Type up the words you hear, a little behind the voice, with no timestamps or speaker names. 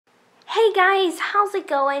Hey guys, how's it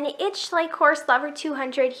going? It's Schleich Horse Lover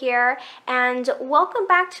 200 here, and welcome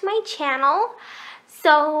back to my channel.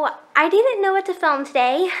 So I didn't know what to film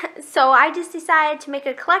today, so I just decided to make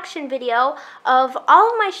a collection video of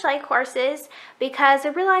all of my Schleich horses because I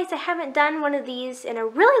realized I haven't done one of these in a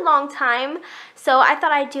really long time, so I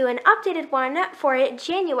thought I'd do an updated one for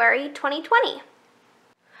January 2020.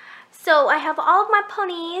 So I have all of my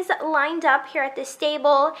ponies lined up here at the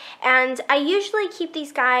stable, and I usually keep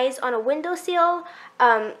these guys on a windowsill,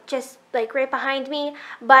 just like right behind me,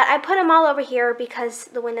 but I put them all over here because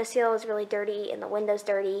the windowsill is really dirty and the window's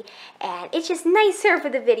dirty, and it's just nicer for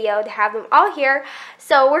the video to have them all here.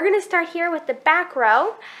 So we're going to start here with the back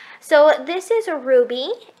row. So this is a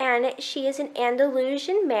Ruby, and she is an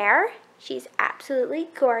Andalusian mare. She's absolutely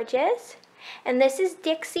gorgeous. And this is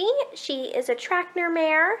Dixie. She is a Trackner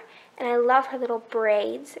mare. And I love her little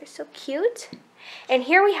braids. They're so cute. And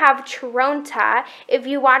here we have Tronta. If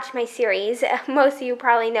you watch my series, most of you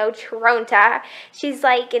probably know Tronta. She's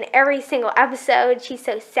like in every single episode. She's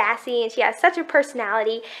so sassy and she has such a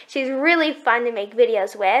personality. She's really fun to make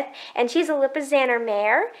videos with. And she's a Lipizzaner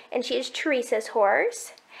mare. And she is Teresa's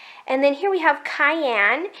horse. And then here we have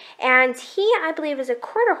Cayenne. And he, I believe, is a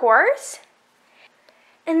quarter horse.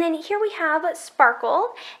 And then here we have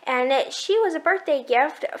Sparkle, and she was a birthday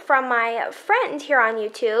gift from my friend here on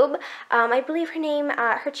YouTube. I believe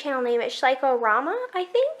her channel name is Schleichorama, I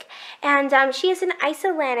think. And she is an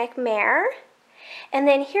Icelandic mare. And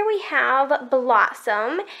then here we have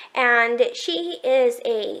Blossom, and she is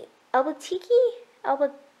a Elbatiki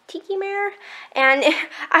mare, and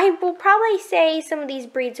I will probably say some of these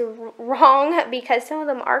breeds are wrong because some of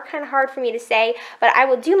them are kind of hard for me to say, but I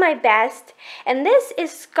will do my best. And this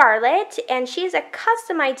is Scarlet, and she's a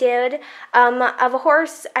custom I did of a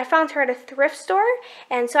horse. I found her at a thrift store,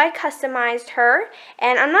 and so I customized her,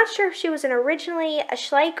 and I'm not sure if she was originally a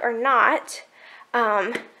Schleich or not.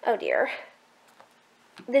 Oh dear.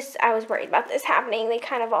 I was worried about this happening. They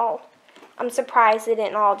kind of all, I'm surprised they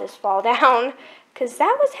didn't all just fall down, because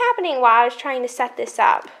that was happening while I was trying to set this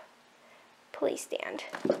up. Please stand.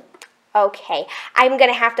 Okay, I'm going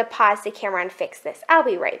to have to pause the camera and fix this. I'll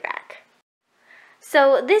be right back.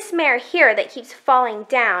 So this mare here that keeps falling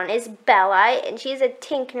down is Bella, and she's a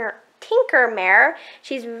tinker mare.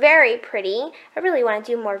 She's very pretty. I really want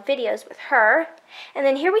to do more videos with her. And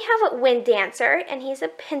then here we have Wind Dancer, and he's a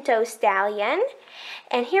Pinto stallion.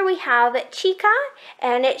 And here we have Chica,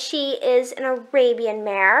 and she is an Arabian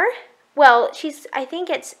mare. Well, I think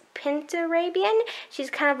it's Pinto-Arabian. She's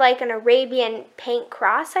kind of like an Arabian paint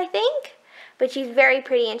cross, I think. But she's very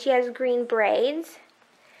pretty, and she has green braids.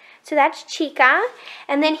 So that's Chica.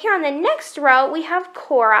 And then here on the next row, we have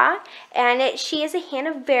Cora, and she is a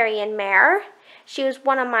Hanoverian mare. She was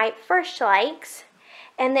one of my first Schleichs.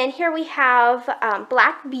 And then here we have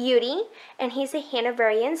Black Beauty, and he's a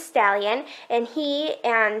Hanoverian stallion, and he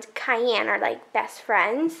and Cayenne are like best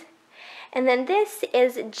friends. And then this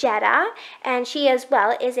is Jetta, and she as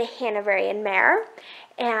well is a Hanoverian mare.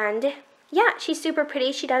 And yeah, she's super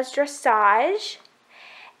pretty. She does dressage.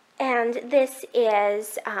 And this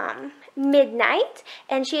is Midnight,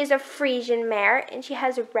 and she is a Frisian mare, and she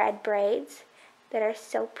has red braids that are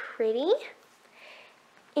so pretty.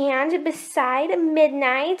 And beside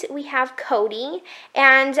Midnight, we have Cody,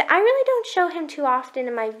 and I really don't show him too often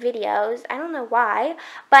in my videos. I don't know why,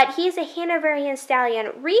 but he's a Hanoverian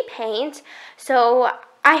stallion repaint, so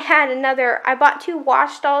I bought two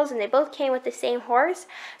wash stalls, and they both came with the same horse,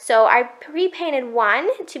 so I repainted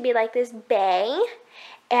one to be like this bay,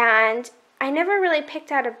 and I never really picked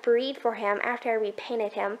out a breed for him after I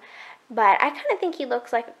repainted him, but I kind of think he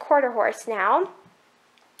looks like a quarter horse now.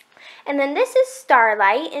 And then this is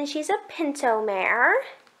Starlight, and she's a Pinto mare.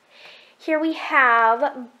 Here we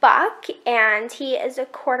have Buck, and he is a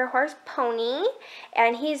quarter horse pony,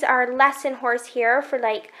 and he's our lesson horse here for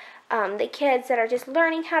like the kids that are just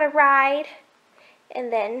learning how to ride.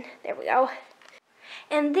 And then, there we go.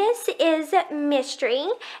 And this is Mystery,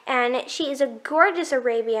 and she is a gorgeous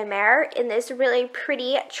Arabian mare in this really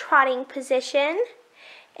pretty trotting position.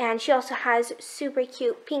 And she also has super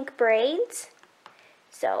cute pink braids.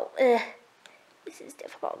 So, this is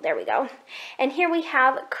difficult. There we go. And here we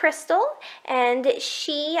have Crystal, and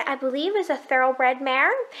she, I believe, is a thoroughbred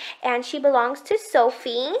mare, and she belongs to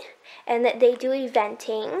Sophie, and that they do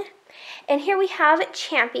eventing. And here we have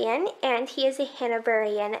Champion, and he is a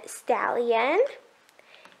Hanoverian stallion.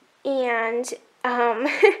 And,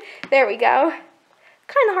 there we go.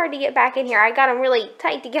 Kind of hard to get back in here. I got them really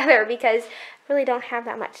tight together because I really don't have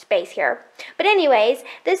that much space here. But anyways,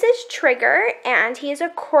 this is Trigger, and he is a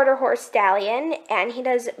quarter horse stallion, and he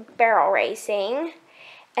does barrel racing.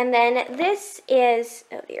 And then this is,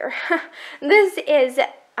 oh dear, this is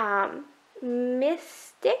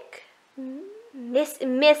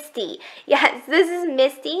Misty. Yes, this is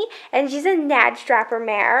Misty, and she's a Nad Strapper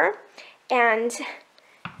mare. And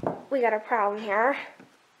we got a problem here.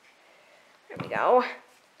 There we go.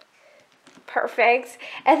 Perfect.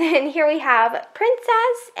 And then here we have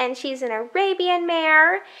Princess, and she's an Arabian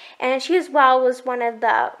mare, and she as well was one of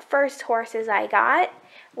the first horses I got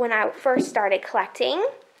when I first started collecting.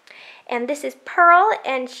 And this is Pearl,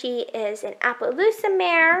 and she is an Appaloosa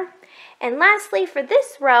mare. And lastly, for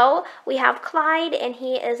this row, we have Clyde, and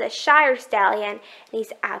he is a Shire stallion, and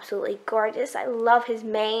he's absolutely gorgeous. I love his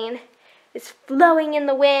mane. It's flowing in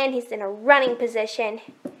the wind. He's in a running position.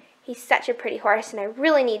 He's such a pretty horse, and I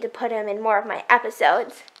really need to put him in more of my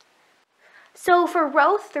episodes. So for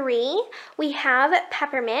row 3, we have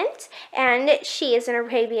Peppermint, and she is an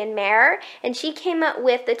Arabian mare, and she came up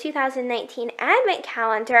with the 2019 Advent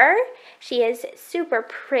calendar. She is super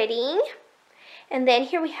pretty. And then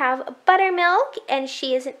here we have Buttermilk, and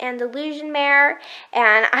she is an Andalusian mare,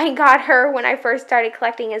 and I got her when I first started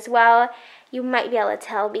collecting as well. You might be able to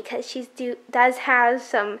tell because she does have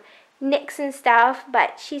some nicks and stuff,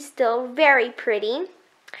 but she's still very pretty.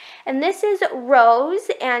 And this is Rose,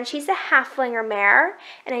 and she's a halflinger mare,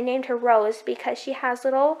 and I named her Rose because she has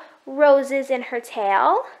little roses in her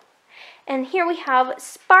tail. And here we have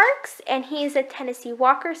Sparks, and he's a Tennessee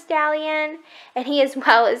Walker stallion, and he as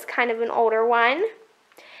well is kind of an older one.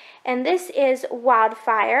 And this is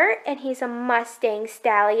Wildfire, and he's a Mustang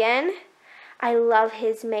stallion. I love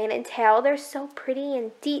his mane and tail. They're so pretty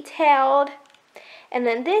and detailed. And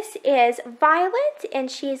then this is Violet, and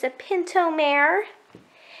she's a Pinto mare.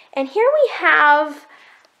 And here we have,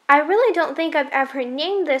 I really don't think I've ever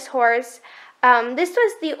named this horse. This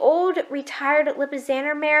was the old retired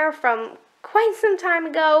Lipizzaner mare from quite some time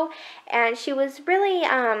ago, and she was really,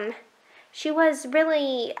 she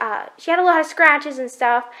had a lot of scratches and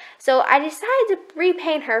stuff, so I decided to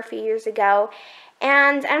repaint her a few years ago,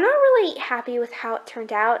 and I'm not really happy with how it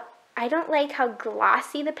turned out. I don't like how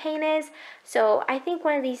glossy the paint is, so I think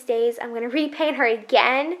one of these days I'm going to repaint her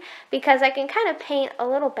again because I can kind of paint a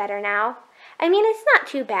little better now. I mean, it's not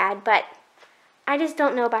too bad, but I just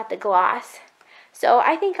don't know about the gloss. So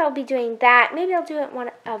I think I'll be doing that. Maybe I'll do it in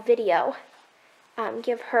a video.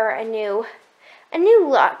 Give her a new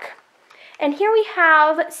look. And here we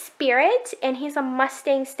have Spirit, and he's a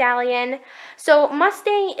Mustang stallion. So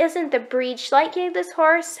Mustang isn't the breed Schleich gave this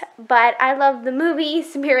horse, but I love the movie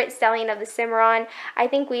Spirit Stallion of the Cimarron. I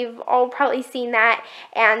think we've all probably seen that,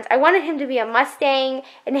 and I wanted him to be a Mustang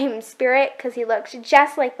and name him Spirit because he looks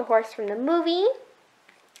just like the horse from the movie.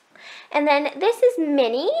 And then this is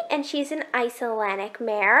Minnie, and she's an Icelandic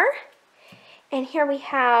mare. And here we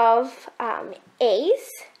have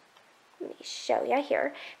Ace. Let me show you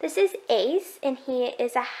here. This is Ace, and he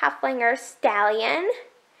is a Haflinger stallion.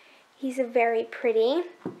 He's very pretty.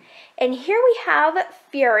 And here we have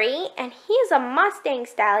Fury, and he is a Mustang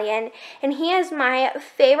stallion, and he is my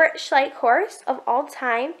favorite Schleich horse of all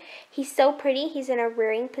time. He's so pretty. He's in a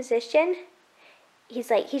rearing position. He's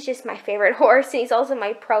just my favorite horse, and he's also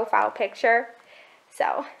my profile picture.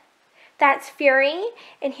 So that's Fury.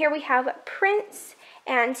 And here we have Prince,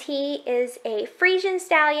 and he is a Frisian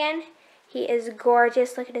stallion. He is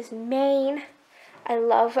gorgeous. Look at his mane. I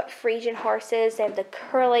love Frisian horses. They have the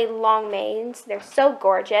curly, long manes. They're so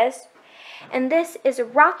gorgeous. And this is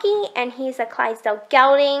Rocky, and he's a Clydesdale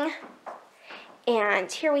gelding. And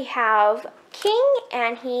here we have King,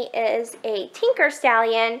 and he is a Tinker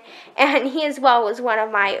stallion. And he as well was one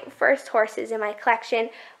of my first horses in my collection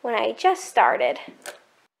when I just started.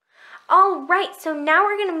 Alright, so now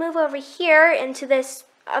we're going to move over here into this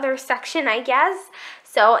other section, I guess.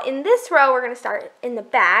 So in this row, we're going to start in the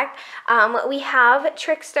back. We have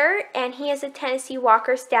Trickster, and he is a Tennessee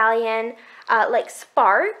Walker stallion like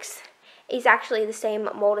Sparks. He's actually the same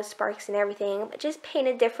mold as Sparks and everything, but just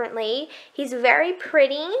painted differently. He's very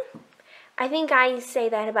pretty. I think I say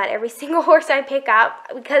that about every single horse I pick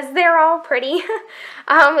up because they're all pretty.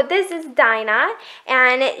 This is Dinah,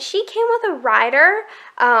 and she came with a rider,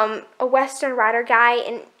 a Western rider guy,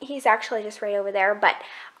 and he's actually just right over there. But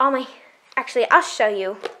actually, I'll show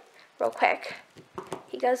you real quick.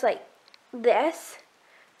 He goes like this.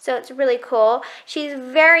 So it's really cool. She's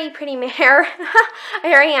very pretty mare.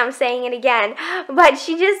 Here I am saying it again. But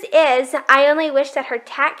she just is. I only wish that her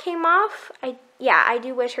tack came off. I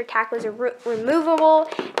do wish her tack was removable.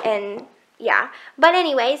 And yeah. But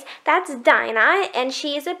anyways, that's Dinah. And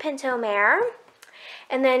she is a Pinto mare.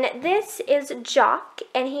 And then this is Jock.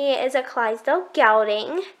 And he is a Clydesdale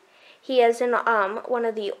gelding. He is one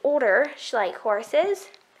of the older Schleich horses.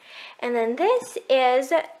 And then this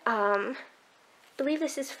is, I believe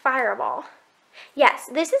this is Fireball. Yes,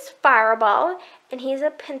 this is Fireball, and he's a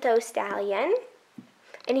Pinto Stallion.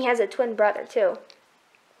 And he has a twin brother, too.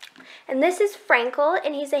 And this is Frankel,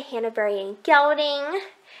 and he's a Hanoverian Gelding.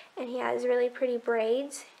 And he has really pretty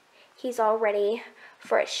braids. He's all ready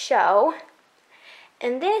for a show.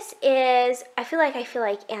 And this is, I feel like,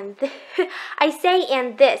 and I say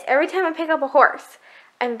and this every time I pick up a horse.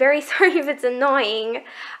 I'm very sorry if it's annoying.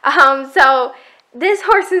 So this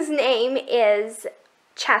horse's name is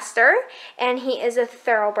Chester, and he is a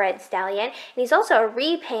thoroughbred stallion. And he's also a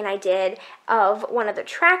repaint I did of one of the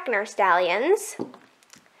Trackner stallions.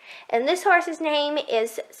 And this horse's name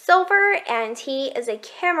is Silver, and he is a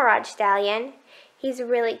Camarade stallion. He's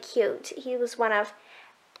really cute.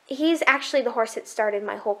 He's actually the horse that started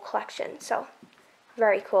my whole collection, so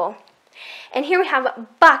very cool. And here we have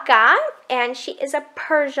Bucka, and she is a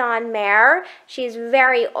Persian mare. She's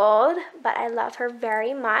very old, but I love her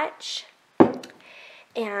very much.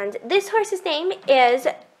 And this horse's name is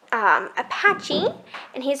Apache,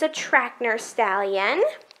 and he's a Trackner stallion.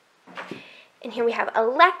 And here we have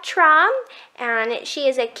Electra, and she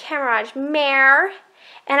is a Camarade mare.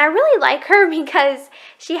 And I really like her because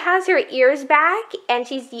she has her ears back, and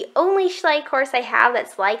she's the only Schleich horse I have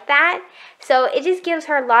that's like that. So it just gives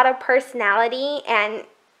her a lot of personality, and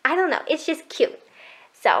I don't know, it's just cute.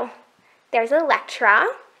 So there's Electra.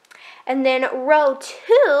 And then row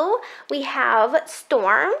 2, we have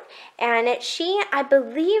Storm, and she, I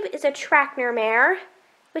believe, is a Trackner mare,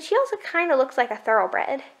 but she also kind of looks like a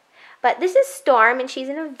thoroughbred. But this is Storm, and she's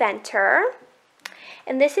an eventer.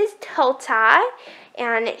 And this is Tilta,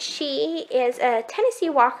 and she is a Tennessee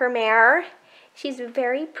Walker mare. She's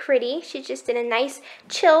very pretty. She's just in a nice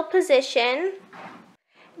chill position.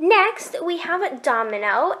 Next, we have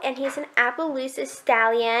Domino, and he's an Appaloosa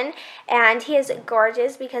stallion, and he is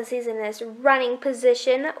gorgeous because he's in this running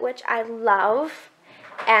position, which I love.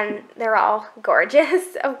 And they're all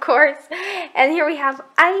gorgeous, of course. And here we have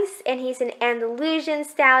Ice, and he's an Andalusian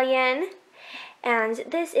stallion. And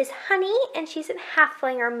this is Honey, and she's a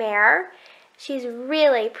Halflinger mare. She's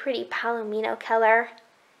really pretty Palomino color.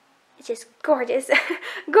 It's just gorgeous.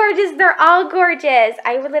 Gorgeous, they're all gorgeous.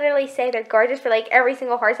 I would literally say they're gorgeous for like every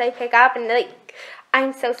single horse I pick up, and like,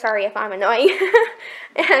 I'm so sorry if I'm annoying.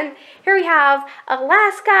 And here we have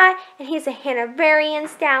Alaska, and he's a Hanoverian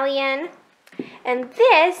stallion. And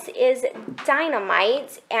this is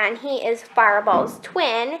Dynamite, and he is Fireball's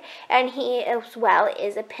twin, and he as well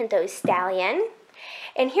is a Pinto Stallion.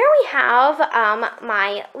 And here we have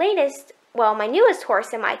my newest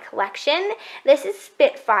horse in my collection. This is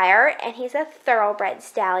Spitfire, and he's a thoroughbred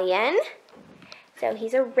stallion. So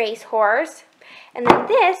he's a racehorse. And then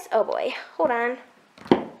this, oh boy, hold on.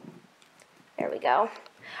 There we go.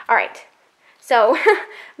 All right, so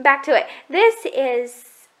back to it. This is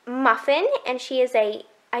Muffin, and she is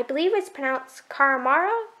I believe it's pronounced Caramara?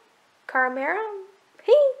 I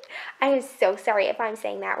am so sorry if I'm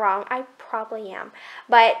saying that wrong. I probably am.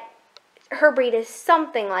 But her breed is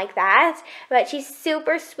something like that. But she's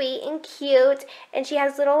super sweet and cute, and she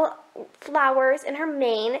has little flowers in her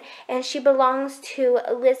mane, and she belongs to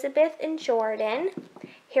Elizabeth and Jordan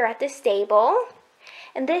here at the stable.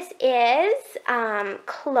 And this is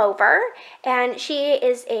Clover, and she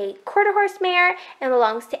is a quarter horse mare and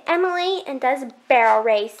belongs to Emily and does barrel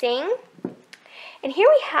racing. And here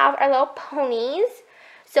we have our little ponies.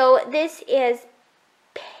 So this is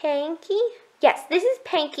Panky. Yes, this is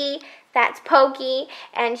Panky. That's Pokey,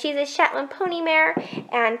 and she's a Shetland pony mare,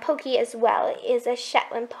 and Pokey as well is a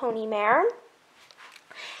Shetland pony mare.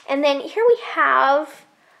 And then here we have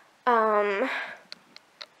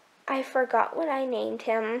I forgot what I named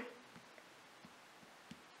him.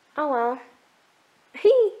 Oh well.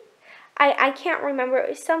 I can't remember. It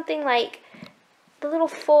was something like the little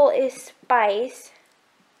foal is Spice.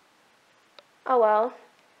 Oh well.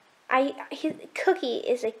 Cookie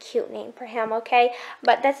is a cute name for him, okay?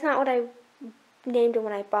 But that's not what I named him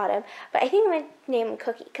when I bought him. But I think I'm going to name him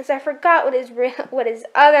Cookie because I forgot what his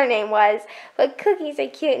other name was. But Cookie's a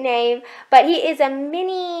cute name. But he is a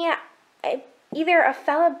mini, either a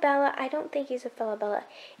Falabella. I don't think he's a Falabella.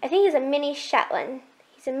 I think he's a mini Shetland.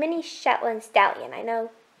 He's a mini Shetland stallion. I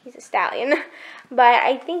know he's a stallion, but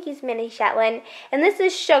I think he's mini Shetland. And this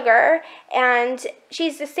is Sugar, and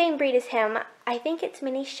she's the same breed as him. I think it's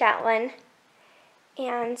mini Shetland.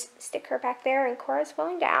 And stick her back there, and Cora's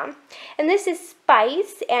falling down. And this is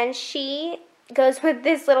Spice, and she goes with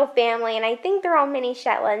this little family, and I think they're all mini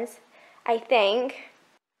Shetlands, I think.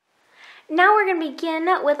 Now we're going to begin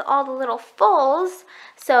with all the little foals.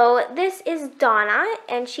 So this is Donna,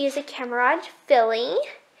 and she is a Camarade filly.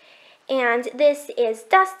 And this is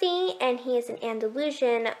Dusty, and he is an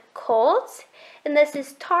Andalusian colt. And this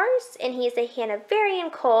is Tars, and he is a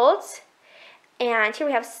Hanoverian colt. And here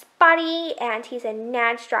we have Spotty, and he's a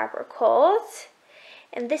Nadge Driver colt.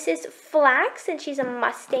 And this is Flax, and she's a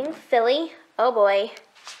Mustang filly. Oh boy,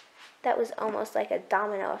 that was almost like a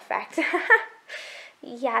domino effect.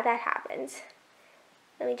 Yeah, that happens.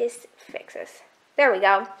 Let me just fix this. There we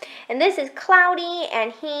go. And this is Cloudy,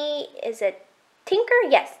 and he is a Tinker.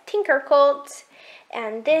 Yes, Tinker colt.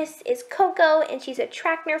 And this is Coco, and she's a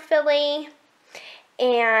Trackner filly.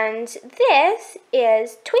 And this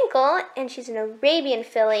is Twinkle, and she's an Arabian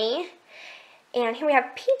filly. And here we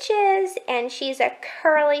have Peaches, and she's a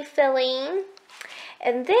curly filly.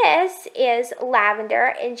 And this is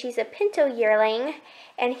Lavender, and she's a Pinto yearling.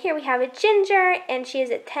 And here we have a Ginger, and she is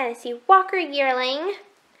a Tennessee Walker yearling.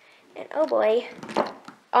 And oh boy,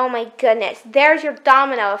 oh my goodness, there's your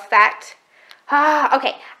domino effect.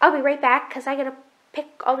 Okay, I'll be right back because I gotta pick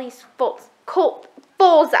all these foals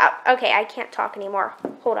up. Okay, I can't talk anymore.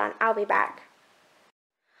 Hold on, I'll be back.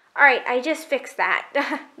 Alright, I just fixed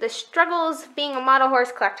that. The struggles of being a model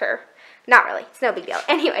horse collector. Not really, it's no big deal.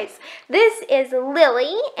 Anyways, this is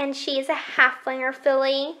Lily, and she is a halflinger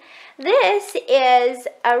filly. This is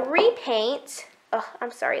a repaint. Oh,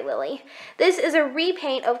 I'm sorry, Lily. This is a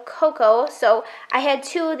repaint of Coco. So I had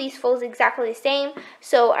two of these foals exactly the same.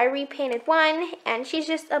 So I repainted one, and she's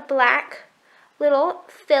just a black little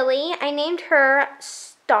filly. I named her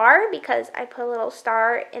Star because I put a little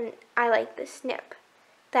star, and I like the snip.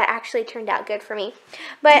 That actually turned out good for me.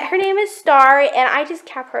 But her name is Star, and I just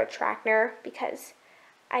kept her a Trackner because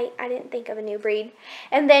I didn't think of a new breed.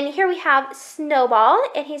 And then here we have Snowball,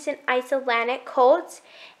 and he's an Icelandic colt.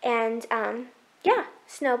 And yeah,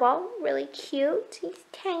 Snowball, really cute. He's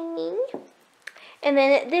tiny. And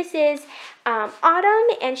then this is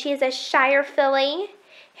Autumn, and she is a Shire filly.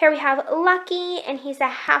 Here we have Lucky, and he's a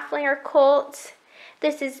halflinger colt.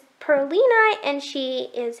 This is Perlina, and she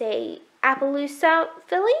is a Appaloosa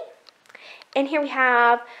filly. And here we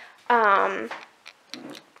have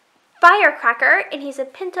Firecracker, and he's a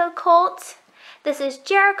Pinto colt. This is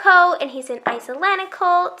Jericho, and he's an Icelandic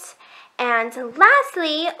colt. And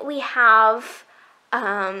lastly, we have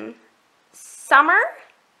Summer,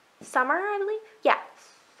 I believe. Yeah,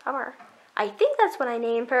 Summer. I think that's what I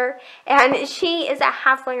named her. And she is a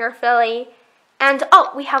halflinger filly. And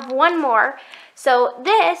oh, we have one more. So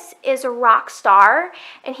this is a Rockstar,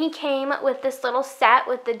 and he came with this little set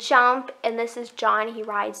with the jump, and this is John, he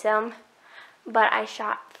rides him. But I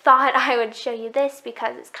thought I would show you this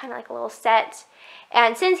because it's kind of like a little set.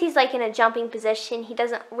 And since he's like in a jumping position, he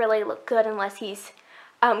doesn't really look good unless he's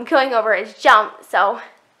going over his jump. So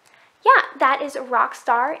yeah, that is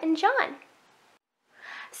Rockstar and John.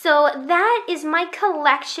 So that is my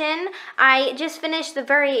collection. I just finished the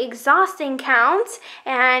very exhausting count,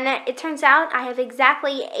 and it turns out I have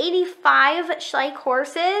exactly 85 Schleich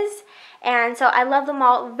horses, and so I love them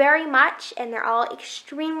all very much, and they're all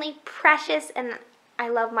extremely precious, and I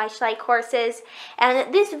love my Schleich horses.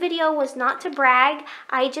 And this video was not to brag.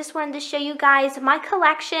 I just wanted to show you guys my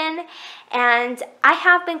collection, and I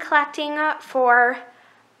have been collecting for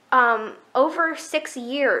over 6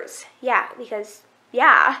 years. Yeah, because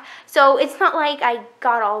yeah, so it's not like I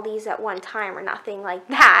got all these at one time or nothing like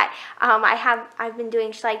that. I've been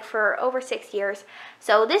doing Schleich for over 6 years.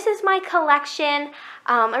 So this is my collection.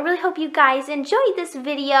 I really hope you guys enjoyed this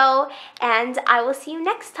video, and I will see you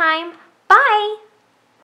next time. Bye!